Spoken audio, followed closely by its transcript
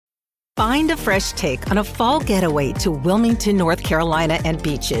Find a fresh take on a fall getaway to Wilmington, North Carolina and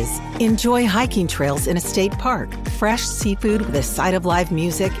beaches. Enjoy hiking trails in a state park, fresh seafood with a side of live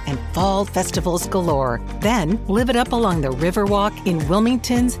music, and fall festivals galore. Then live it up along the Riverwalk in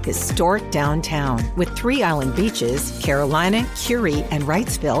Wilmington's historic downtown. With 3 island beaches, Carolina, Curie, and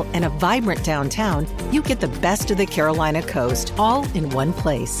Wrightsville, and a vibrant downtown, you get the best of the Carolina coast all in one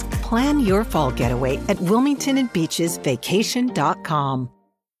place. Plan your fall getaway at WilmingtonandBeachesVacation.com.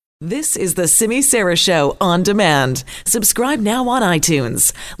 This is the Simi Sara Show on demand. Subscribe now on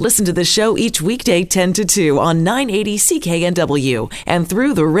iTunes. Listen to the show each weekday 10 to 2 on 980 CKNW and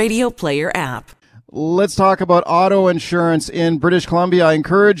through the Radio Player app. Let's talk about auto insurance in British Columbia. I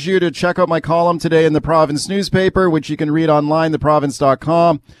encourage you to check out my column today in the Province newspaper, which you can read online,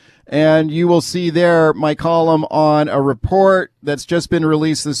 theprovince.com. And you will see there my column on a report that's just been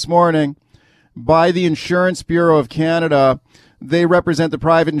released this morning by the Insurance Bureau of Canada. They represent the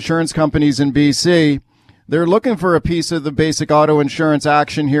private insurance companies in BC. They're looking for a piece of the basic auto insurance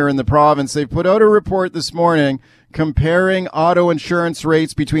action here in the province. They put out a report this morning comparing auto insurance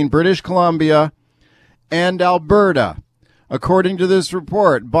rates between British Columbia and Alberta. According to this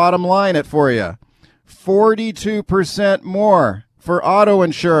report, bottom line it for you, 42% more for auto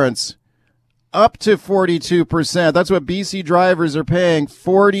insurance, up to 42%. That's what BC drivers are paying,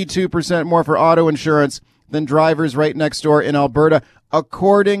 42% more for auto insurance than drivers right next door in Alberta,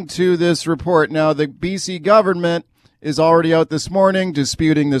 according to this report. Now, the BC government is already out this morning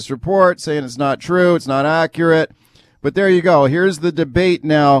disputing this report, saying it's not true, it's not accurate. But there you go. Here's the debate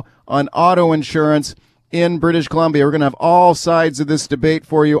now on auto insurance in British Columbia. We're going to have all sides of this debate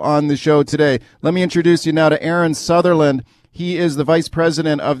for you on the show today. Let me introduce you now to Aaron Sutherland. He is the Vice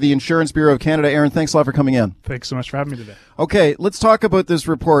President of the Insurance Bureau of Canada. Aaron, thanks a lot for coming in. Thanks so much for having me today. Okay, let's talk about this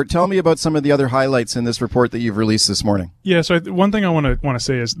report. Tell me about some of the other highlights in this report that you've released this morning. Yeah, so one thing I want to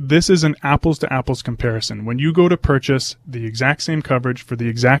say is this is an apples-to-apples comparison. When you go to purchase the exact same coverage for the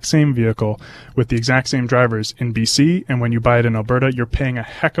exact same vehicle with the exact same drivers in BC, and when you buy it in Alberta, you're paying a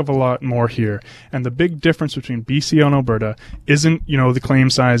heck of a lot more here. And the big difference between BC and Alberta isn't, the claim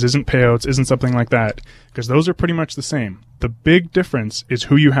size, isn't payouts, isn't something like that, because those are pretty much the same. The big difference is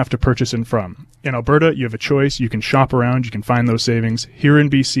who you have to purchase it from. In Alberta, you have a choice. You can shop around. You can find those savings. Here in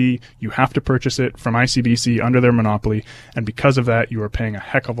BC, you have to purchase it from ICBC under their monopoly. And because of that, you are paying a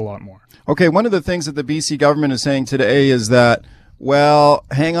heck of a lot more. Okay, one of the things that the BC government is saying today is that, well,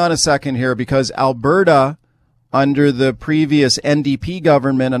 hang on a second here, because Alberta, under the previous NDP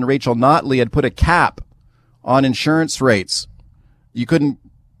government and Rachel Notley, had put a cap on insurance rates. You couldn't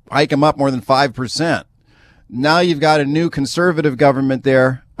hike them up more than 5%. Now you've got a new conservative government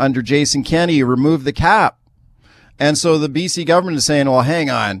there under Jason Kenney. You remove the cap. And so the BC government is saying, well, hang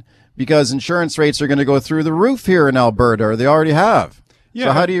on, because insurance rates are going to go through the roof here in Alberta, or they already have. Yeah.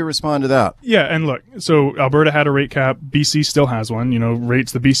 So how do you respond to that? Yeah, and look, so Alberta had a rate cap. BC still has one.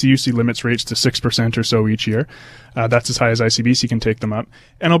 Rates, the BCUC limits rates to 6% or so each year. That's as high as ICBC can take them up.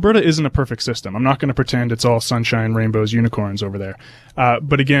 And Alberta isn't a perfect system. I'm not going to pretend it's all sunshine, rainbows, unicorns over there.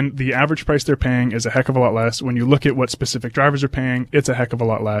 But again, the average price they're paying is a heck of a lot less. When you look at what specific drivers are paying, it's a heck of a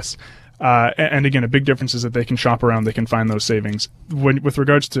lot less. And again, a big difference is that they can shop around, they can find those savings. With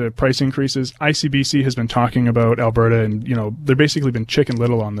regards to price increases, ICBC has been talking about Alberta, and they've basically been Chicken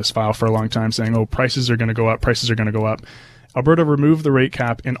Little on this file for a long time, saying, oh, prices are going to go up, prices are going to go up. Alberta removed the rate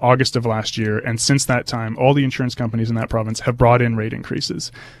cap in August of last year, and since that time, all the insurance companies in that province have brought in rate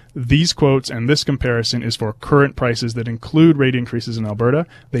increases. These quotes and this comparison is for current prices that include rate increases in Alberta.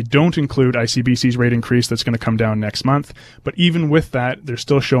 They don't include ICBC's rate increase that's going to come down next month. But even with that, they're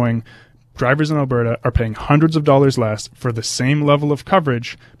still showing drivers in Alberta are paying hundreds of dollars less for the same level of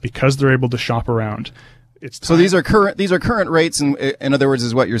coverage because they're able to shop around. So these are current rates, in other words,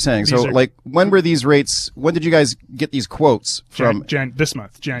 is what you're saying. When were these rates? When did you guys get these quotes from? This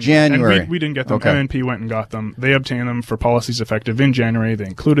month, January. January. And we didn't get them. Okay. MNP went and got them. They obtained them for policies effective in January. They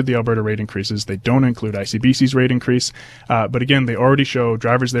included the Alberta rate increases. They don't include ICBC's rate increase. But again, they already show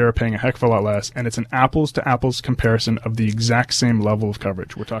drivers there are paying a heck of a lot less, and it's an apples-to-apples comparison of the exact same level of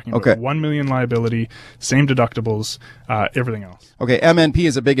coverage. We're talking about 1 million liability, same deductibles, everything else. Okay, MNP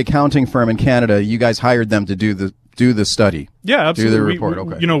is a big accounting firm in Canada. You guys hired them to do the study. Yeah, absolutely. Do the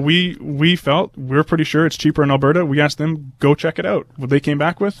report. We felt we're pretty sure it's cheaper in Alberta. We asked them, go check it out. What they came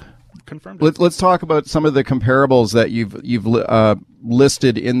back with, confirmed it. Let's talk about some of the comparables that you've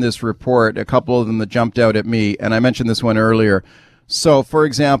listed in this report. A couple of them that jumped out at me, and I mentioned this one earlier. So, for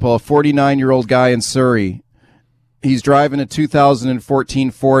example, a 49-year-old guy in Surrey, he's driving a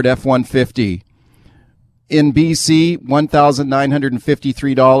 2014 Ford F-150. In BC,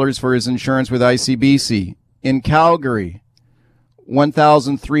 $1,953 for his insurance with ICBC. In Calgary,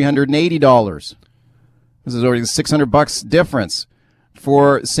 $1,380. This is already $600 difference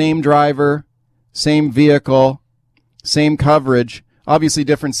for same driver, same vehicle, same coverage. Obviously,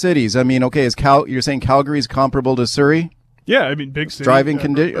 different cities. I mean, okay, you're saying Calgary is comparable to Surrey? Yeah, I mean, big city, driving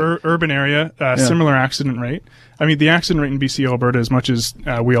condition, urban area, similar accident rate. I mean, the accident rate in BC, Alberta, as much as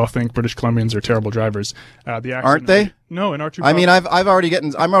we all think British Columbians are terrible drivers, aren't they? No, in our two. I mean, I'm already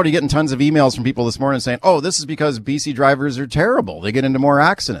getting tons of emails from people this morning saying, "Oh, this is because BC drivers are terrible. They get into more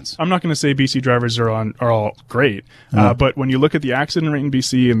accidents." I'm not going to say BC drivers are all great, but when you look at the accident rate in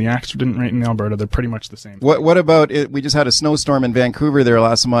BC and the accident rate in Alberta, they're pretty much the same. What about it? We just had a snowstorm in Vancouver there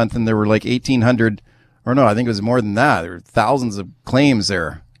last month, and there were like 1,800. Or no, I think it was more than that. There were thousands of claims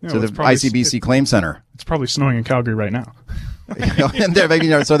there to the ICBC Claim Center. It's probably snowing in Calgary right now.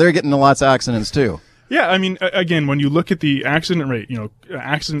 So they're getting lots of accidents too. Yeah, I mean, again, when you look at the accident rate,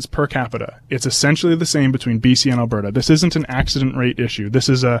 accidents per capita, it's essentially the same between BC and Alberta. This isn't an accident rate issue. This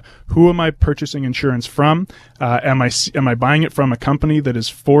is who am I purchasing insurance from? Am I buying it from a company that is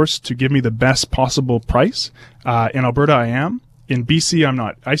forced to give me the best possible price? In Alberta, I am. In BC, I'm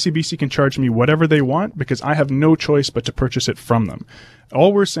not. ICBC can charge me whatever they want because I have no choice but to purchase it from them.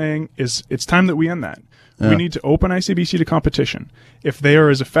 All we're saying is it's time that we end that. Yeah. We need to open ICBC to competition. If they are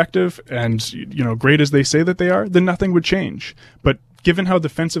as effective and great as they say that they are, then nothing would change. But given how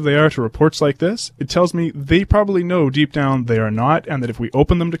defensive they are to reports like this, it tells me they probably know deep down they are not, and that if we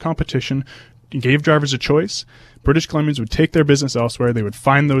open them to competition, gave drivers a choice, British Columbians would take their business elsewhere. They would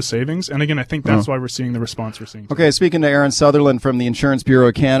find those savings. And again, I think that's why we're seeing the response we're seeing today. Okay, speaking to Aaron Sutherland from the Insurance Bureau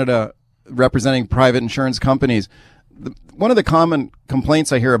of Canada, representing private insurance companies, one of the common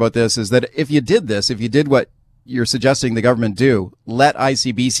complaints I hear about this is that if you did what you're suggesting the government do, let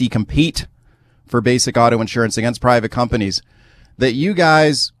ICBC compete for basic auto insurance against private companies, that you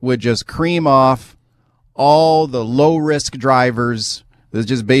guys would just cream off all the low-risk drivers. There's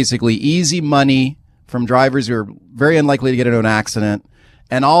just basically easy money from drivers who are very unlikely to get into an accident,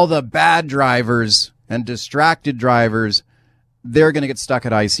 and all the bad drivers and distracted drivers, they're going to get stuck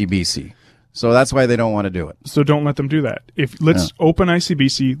at ICBC. So that's why they don't want to do it. So don't let them do that. Let's open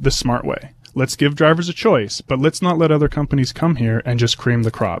ICBC the smart way. Let's give drivers a choice, but let's not let other companies come here and just cream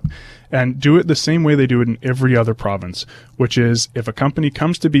the crop. And do it the same way they do it in every other province, which is if a company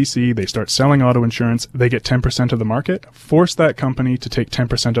comes to BC, they start selling auto insurance, they get 10% of the market, force that company to take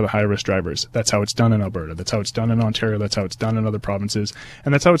 10% of the high-risk drivers. That's how it's done in Alberta. That's how it's done in Ontario. That's how it's done in other provinces.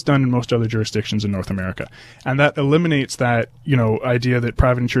 And that's how it's done in most other jurisdictions in North America. And that eliminates that, idea that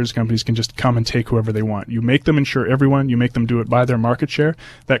private insurance companies can just come and take whoever they want. You make them insure everyone. You make them do it by their market share.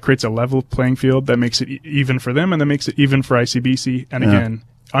 That creates a level playing field that makes it even for them, and that makes it even for ICBC. And again,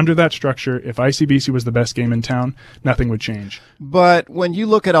 under that structure, if ICBC was the best game in town, nothing would change. But when you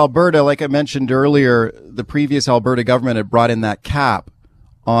look at Alberta, like I mentioned earlier, the previous Alberta government had brought in that cap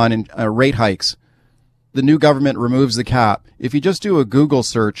on rate hikes. The new government removes the cap. If you just do a Google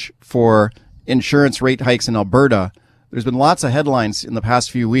search for insurance rate hikes in Alberta, there's been lots of headlines in the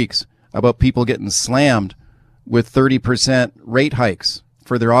past few weeks about people getting slammed with 30% rate hikes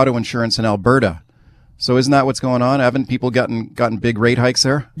for their auto insurance in Alberta. So isn't that what's going on? Haven't people gotten big rate hikes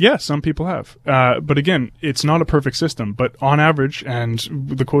there? Yeah, some people have. But again, it's not a perfect system. But on average, and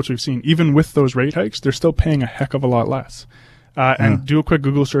the quotes we've seen, even with those rate hikes, they're still paying a heck of a lot less. And do a quick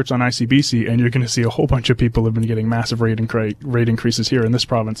Google search on ICBC, and you're going to see a whole bunch of people have been getting massive rate increases here in this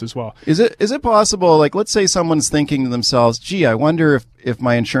province as well. Is it possible, like, let's say someone's thinking to themselves, gee, I wonder if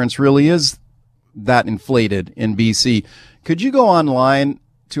my insurance really is that inflated in BC. Could you go online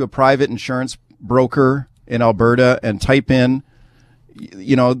to a private insurance broker in Alberta and type in,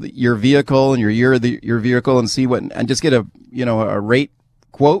 your vehicle and your vehicle and see what, and just get a rate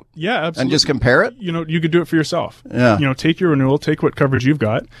quote? Yeah, absolutely. And just compare it? You could do it for yourself. Yeah. Take your renewal, take what coverage you've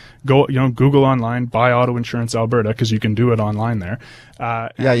got, go, Google online, buy auto insurance Alberta, because you can do it online there.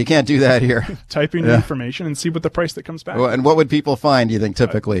 You can't do that here. Type in your information and see what the price that comes back. Well, and what would people find, do you think,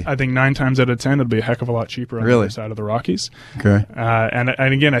 typically? I think 9 times out of 10, it'll be a heck of a lot cheaper on the other side of the Rockies. Okay. And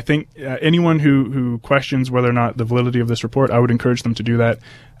again, I think anyone who questions whether or not the validity of this report, I would encourage them to do that.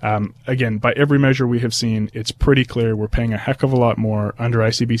 Again, by every measure we have seen, it's pretty clear we're paying a heck of a lot more under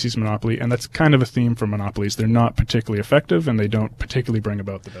ICBC's monopoly, and that's kind of a theme for monopolies. They're not particularly effective, and they don't particularly bring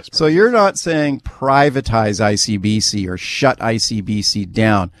about the best price. So you're not saying privatize ICBC or shut ICBC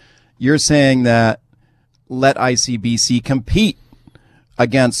down. You're saying that let ICBC compete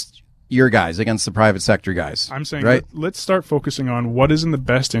against your guys, against the private sector guys. I'm saying, right? Let's start focusing on what is in the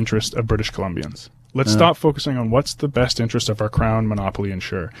best interest of British Columbians. Let's stop focusing on what's the best interest of our crown monopoly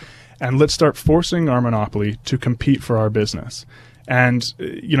insurer. And let's start forcing our monopoly to compete for our business. And,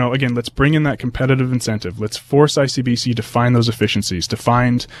 again, let's bring in that competitive incentive. Let's force ICBC to find those efficiencies, to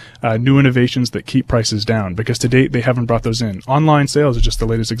find new innovations that keep prices down, because to date they haven't brought those in. Online sales is just the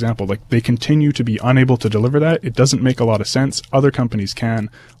latest example. Like, they continue to be unable to deliver that. It doesn't make a lot of sense. Other companies can.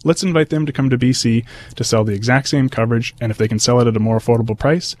 Let's invite them to come to BC to sell the exact same coverage, and if they can sell it at a more affordable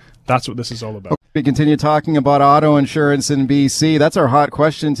price, that's what this is all about. We continue talking about auto insurance in BC. That's our hot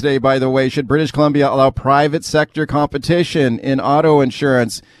question today, by the way. Should British Columbia allow private sector competition in auto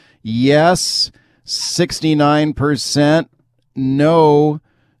insurance? Yes, 69%. No,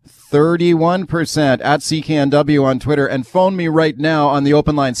 31%. At CKNW on Twitter. And phone me right now on the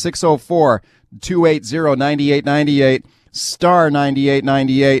open line, 604-280-9898, star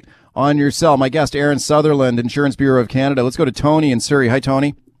 9898 on your cell. My guest, Aaron Sutherland, Insurance Bureau of Canada. Let's go to Tony in Surrey. Hi,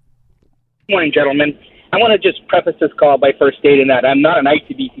 Tony. Good morning, gentlemen. I want to just preface this call by first stating that I'm not an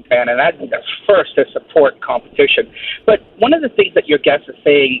ICBC fan, and I'd be the first to support competition. But one of the things that your guest is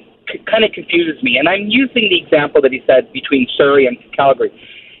saying kind of confuses me, and I'm using the example that he said between Surrey and Calgary.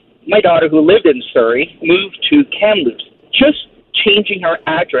 My daughter, who lived in Surrey, moved to Kamloops. Just changing her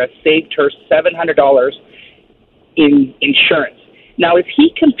address saved her $700 in insurance. Now, is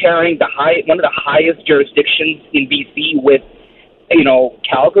he comparing one of the highest jurisdictions in BC with,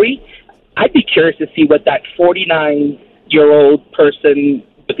 Calgary? I'd be curious to see what that 49-year-old person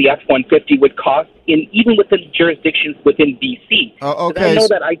with the F-150 would cost, even within jurisdictions within BC. Okay. I know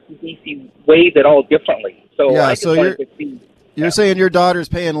that ICBC weighs it all differently. So yeah, I just wanted to see. You're saying your daughter's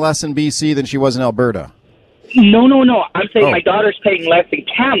paying less in BC than she was in Alberta? No. I'm saying my daughter's paying less in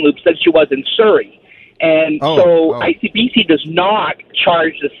Kamloops than she was in Surrey. And ICBC does not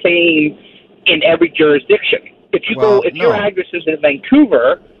charge the same in every jurisdiction. If your address is in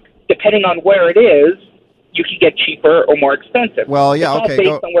Vancouver, depending on where it is, you can get cheaper or more expensive. Well, yeah, it's all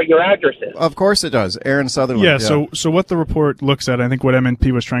based on where your address is. Of course it does. Aaron Sutherland. Yeah, so what the report looks at, I think what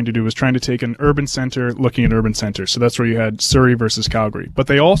MNP was trying to do was trying to take an urban center looking at urban centers. So that's where you had Surrey versus Calgary. But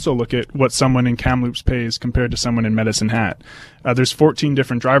they also look at what someone in Kamloops pays compared to someone in Medicine Hat. There's 14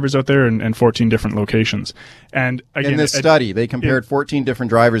 different drivers out there and 14 different locations. And again, in this study, they compared 14 different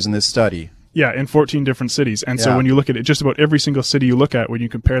drivers in this study. Yeah, in 14 different cities. And so when you look at it, just about every single city you look at, when you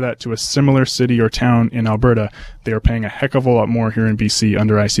compare that to a similar city or town in Alberta, they are paying a heck of a lot more here in BC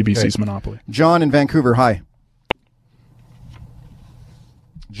under ICBC's monopoly. John in Vancouver, hi.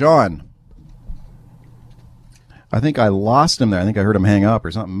 John. I think I lost him there. I think I heard him hang up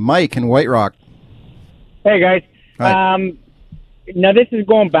or something. Mike in White Rock. Hey, guys. Hi. Now, this is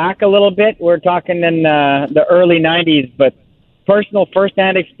going back a little bit. We're talking in the early 90s, but personal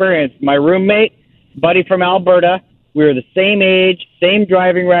first-hand experience. My roommate, buddy from Alberta, we were the same age, same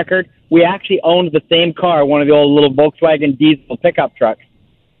driving record. We actually owned the same car, one of the old little Volkswagen diesel pickup trucks.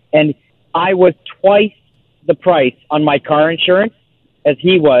 And I was twice the price on my car insurance as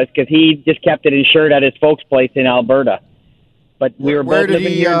he was, because he just kept it insured at his folks' place in Alberta. But we were both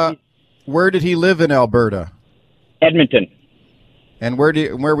living here. Where did he live in Alberta? Edmonton. And where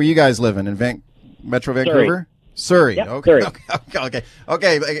were you guys living? In Metro Vancouver? Surrey. Yep, Okay. Surrey.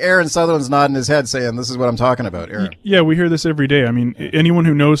 Okay. Aaron Sutherland's nodding his head saying this is what I'm talking about, Aaron. Yeah, we hear this every day. I mean, anyone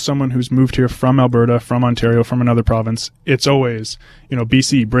who knows someone who's moved here from Alberta, from Ontario, from another province, it's always,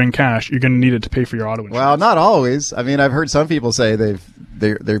 BC, bring cash. You're going to need it to pay for your auto insurance. Well, not always. I mean, I've heard some people say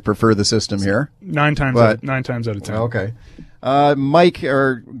they prefer the system here. 9 times out of 10. Okay. Mike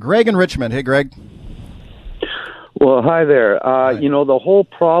or Greg in Richmond. Hey, Greg. Well, hi there. The whole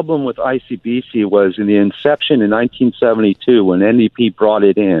problem with ICBC was in the inception in 1972 when NDP brought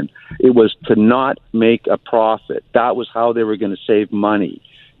it in. It was to not make a profit. That was how they were going to save money.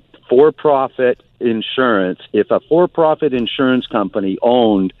 For-profit insurance. If a for-profit insurance company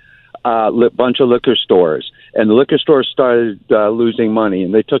owned a bunch of liquor stores and the liquor stores started losing money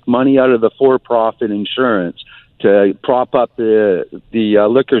and they took money out of the for-profit insurance to prop up the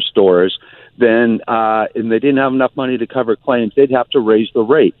liquor stores, then and they didn't have enough money to cover claims, they'd have to raise the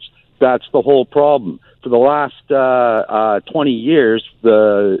rates. That's the whole problem. For the last 20 years,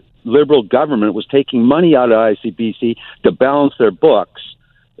 the Liberal government was taking money out of ICBC to balance their books,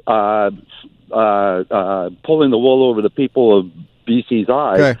 pulling the wool over the people of BC's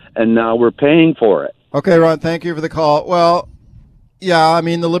eyes, and now we're paying for it. Okay, Ron, thank you for the call. Well, yeah, I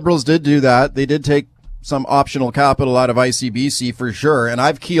mean, the Liberals did do that. They did take some optional capital out of ICBC for sure, and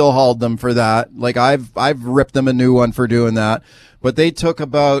I've keel-hauled them for that. Like, I've ripped them a new one for doing that. But they took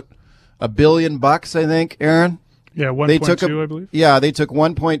about $1 billion, I think, Aaron? Yeah, 1.2, I believe. Yeah, they took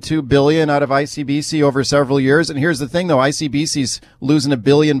 $1.2 billion out of ICBC over several years. And here's the thing, though, ICBC's losing $1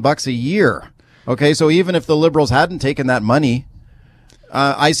 billion a year. Okay, so even if the Liberals hadn't taken that money,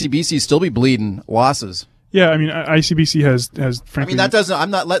 ICBC still be bleeding losses. Yeah, I mean, ICBC has frankly. I mean, that doesn't. I'm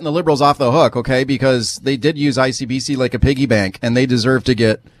not letting the Liberals off the hook, okay? Because they did use ICBC like a piggy bank, and they deserve to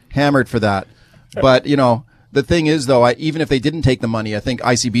get hammered for that. But you know, the thing is, though, even if they didn't take the money, I think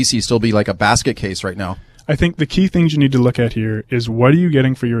ICBC still be like a basket case right now. I think the key things you need to look at here is what are you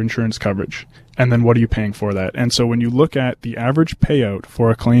getting for your insurance coverage, and then what are you paying for that. And so when you look at the average payout for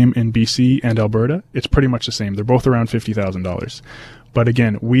a claim in BC and Alberta, it's pretty much the same. They're both around $50,000. But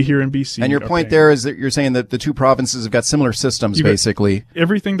again, we here in BC. And your point there is that you're saying that the two provinces have got similar systems, basically.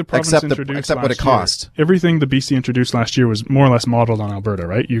 Everything the province introduced except what it cost. Everything the BC introduced last year was more or less modeled on Alberta,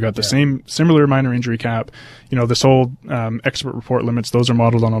 right? You got the same similar minor injury cap. You know, this whole expert report limits, those are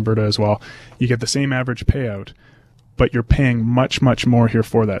modeled on Alberta as well. You get the same average payout, but you're paying much, much more here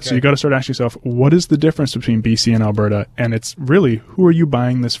for that. Okay. So you got to start asking yourself, what is the difference between BC and Alberta? And it's really, who are you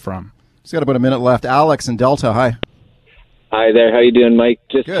buying this from? It's got about a minute left. Alex in Delta, hi. Hi there. How you doing, Mike?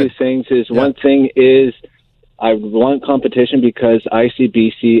 Just Good. Two things. One thing is I want competition because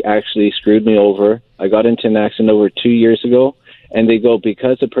ICBC actually screwed me over. I got into an accident over 2 years ago, and they go,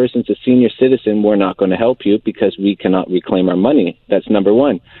 because a person's a senior citizen, we're not going to help you because we cannot reclaim our money. That's number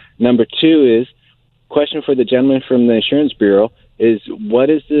one. Number two is, question for the gentleman from the Insurance Bureau is, what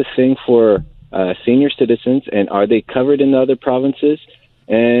is the thing for senior citizens, and are they covered in the other provinces?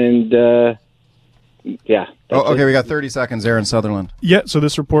 And yeah. Oh, okay, we got 30 seconds there in Sutherland. Yeah, so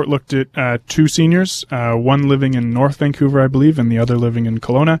this report looked at two seniors, one living in North Vancouver, I believe, and the other living in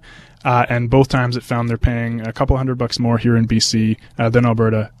Kelowna. And both times it found they're paying a couple $100 more here in BC than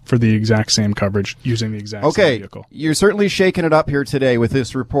Alberta for the exact same coverage using the exact same vehicle. You're certainly shaking it up here today with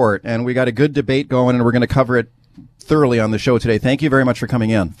this report, and we got a good debate going, and we're going to cover it thoroughly on the show today. Thank you very much for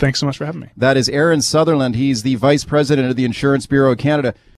coming in. Thanks so much for having me. That is Aaron Sutherland. He's the Vice President of the Insurance Bureau of Canada.